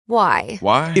Why?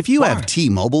 Why? If you have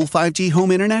T-Mobile 5G home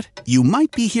internet, you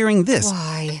might be hearing this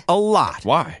Why? a lot.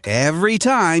 Why? Every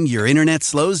time your internet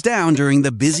slows down during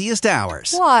the busiest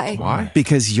hours. Why? Why?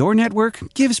 Because your network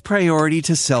gives priority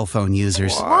to cell phone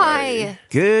users. Why?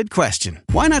 Good question.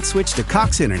 Why not switch to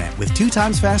Cox Internet with 2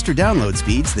 times faster download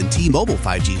speeds than T-Mobile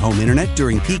 5G home internet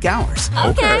during peak hours?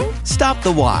 Okay. Stop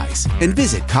the whys and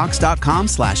visit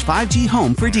cox.com/5G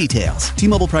home for details.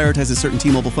 T-Mobile prioritizes certain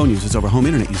T-Mobile phone users over home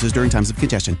internet users during times of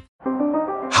congestion.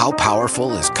 How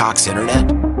powerful is Cox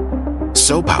Internet?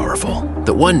 So powerful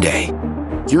that one day,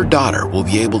 your daughter will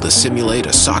be able to simulate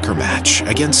a soccer match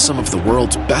against some of the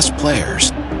world's best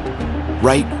players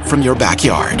right from your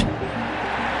backyard.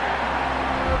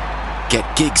 Get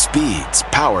gig speeds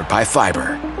powered by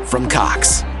fiber from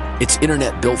Cox. It's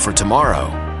internet built for tomorrow,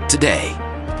 today.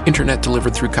 Internet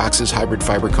delivered through Cox's hybrid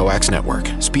fiber coax network.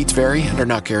 Speeds vary and are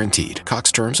not guaranteed.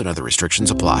 Cox terms and other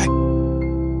restrictions apply.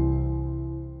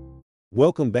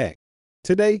 Welcome back.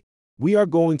 Today, we are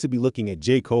going to be looking at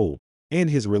J. Cole and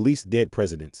his released Dead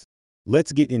Presidents.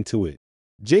 Let's get into it.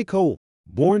 J. Cole,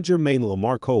 born Jermaine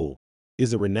Lamar Cole,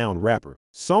 is a renowned rapper,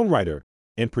 songwriter,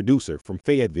 and producer from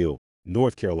Fayetteville,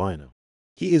 North Carolina.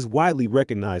 He is widely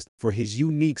recognized for his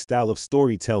unique style of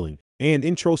storytelling and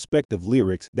introspective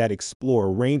lyrics that explore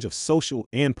a range of social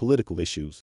and political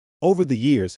issues. Over the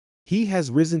years, he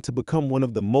has risen to become one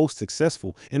of the most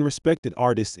successful and respected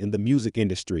artists in the music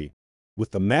industry,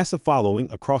 with a massive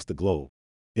following across the globe.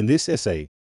 In this essay,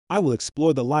 I will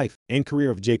explore the life and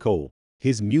career of J. Cole,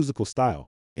 his musical style,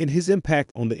 and his impact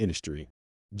on the industry.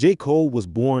 J. Cole was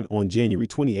born on January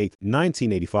 28,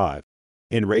 1985,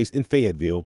 and raised in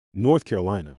Fayetteville, North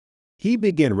Carolina. He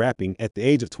began rapping at the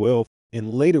age of 12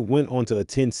 and later went on to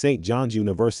attend St. John's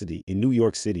University in New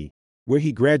York City, where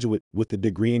he graduated with a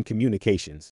degree in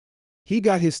communications. He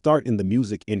got his start in the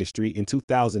music industry in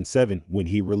 2007 when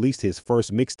he released his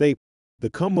first mixtape, The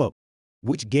Come Up,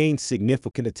 which gained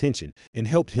significant attention and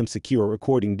helped him secure a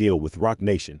recording deal with Roc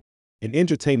Nation, an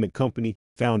entertainment company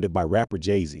founded by rapper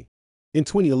Jay-Z. In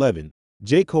 2011,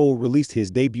 J. Cole released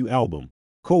his debut album,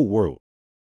 Cold World,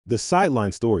 The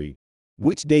Sideline Story,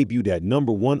 which debuted at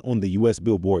 #1 on the U.S.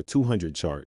 Billboard 200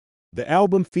 chart. The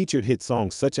album featured hit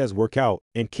songs such as Work Out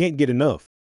and Can't Get Enough,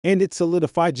 and it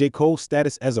solidified J. Cole's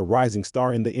status as a rising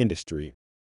star in the industry.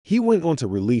 He went on to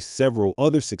release several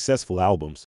other successful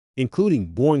albums, including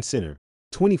Born Sinner,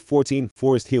 2014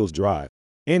 Forest Hills Drive,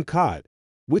 and COD,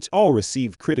 which all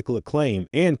received critical acclaim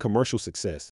and commercial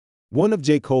success. One of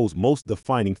J. Cole's most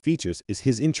defining features is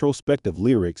his introspective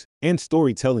lyrics and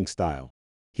storytelling style.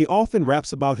 He often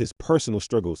raps about his personal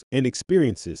struggles and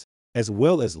experiences, as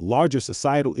well as larger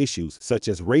societal issues such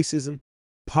as racism,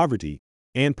 poverty,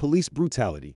 and police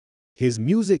brutality. His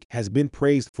music has been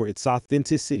praised for its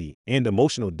authenticity and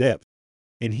emotional depth,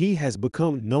 and he has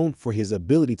become known for his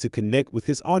ability to connect with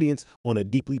his audience on a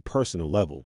deeply personal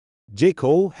level. J.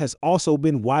 Cole has also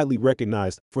been widely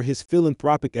recognized for his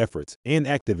philanthropic efforts and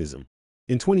activism.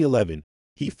 In 2011,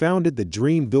 he founded the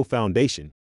Dreamville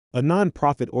Foundation, a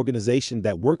nonprofit organization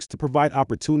that works to provide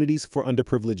opportunities for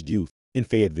underprivileged youth in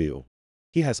Fayetteville.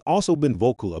 He has also been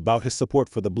vocal about his support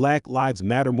for the Black Lives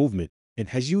Matter movement and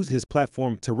has used his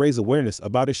platform to raise awareness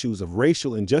about issues of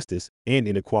racial injustice and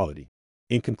inequality.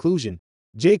 In conclusion,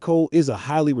 J. Cole is a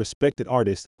highly respected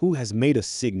artist who has made a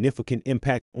significant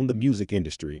impact on the music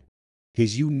industry.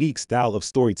 His unique style of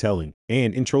storytelling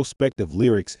and introspective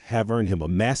lyrics have earned him a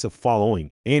massive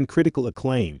following and critical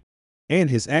acclaim, and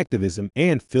his activism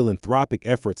and philanthropic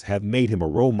efforts have made him a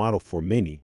role model for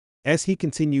many. As he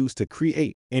continues to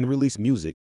create and release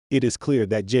music, it is clear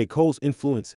that J. Cole's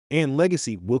influence and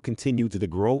legacy will continue to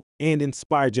grow and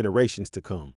inspire generations to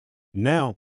come.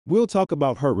 Now, we'll talk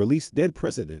about her release Dead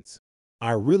Presidents.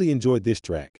 I really enjoyed this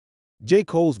track. J.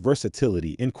 Cole's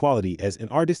versatility and quality as an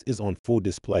artist is on full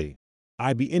display.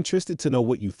 I'd be interested to know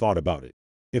what you thought about it.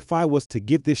 If I was to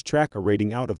give this track a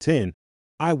rating out of 10,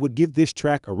 I would give this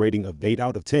track a rating of 8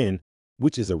 out of 10,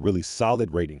 which is a really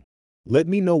solid rating. Let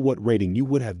me know what rating you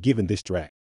would have given this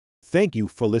track. Thank you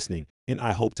for listening, and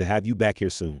I hope to have you back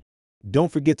here soon.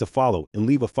 Don't forget to follow and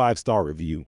leave a 5-star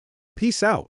review. Peace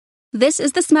out. This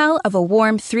is the smell of a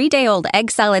warm 3-day-old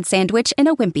egg salad sandwich in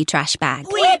a wimpy trash bag.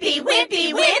 Wimpy,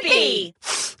 wimpy, wimpy!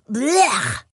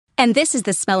 Blech. And this is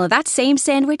the smell of that same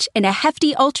sandwich in a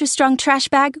hefty, ultra-strong trash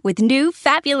bag with new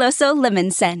Fabuloso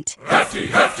lemon scent. Hefty,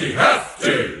 hefty,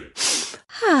 hefty!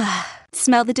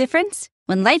 Smell the difference?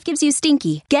 When life gives you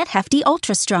stinky, get Hefty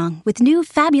Ultra Strong with new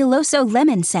Fabuloso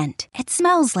lemon scent. It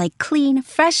smells like clean,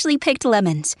 freshly picked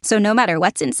lemons, so no matter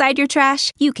what's inside your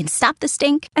trash, you can stop the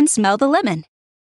stink and smell the lemon.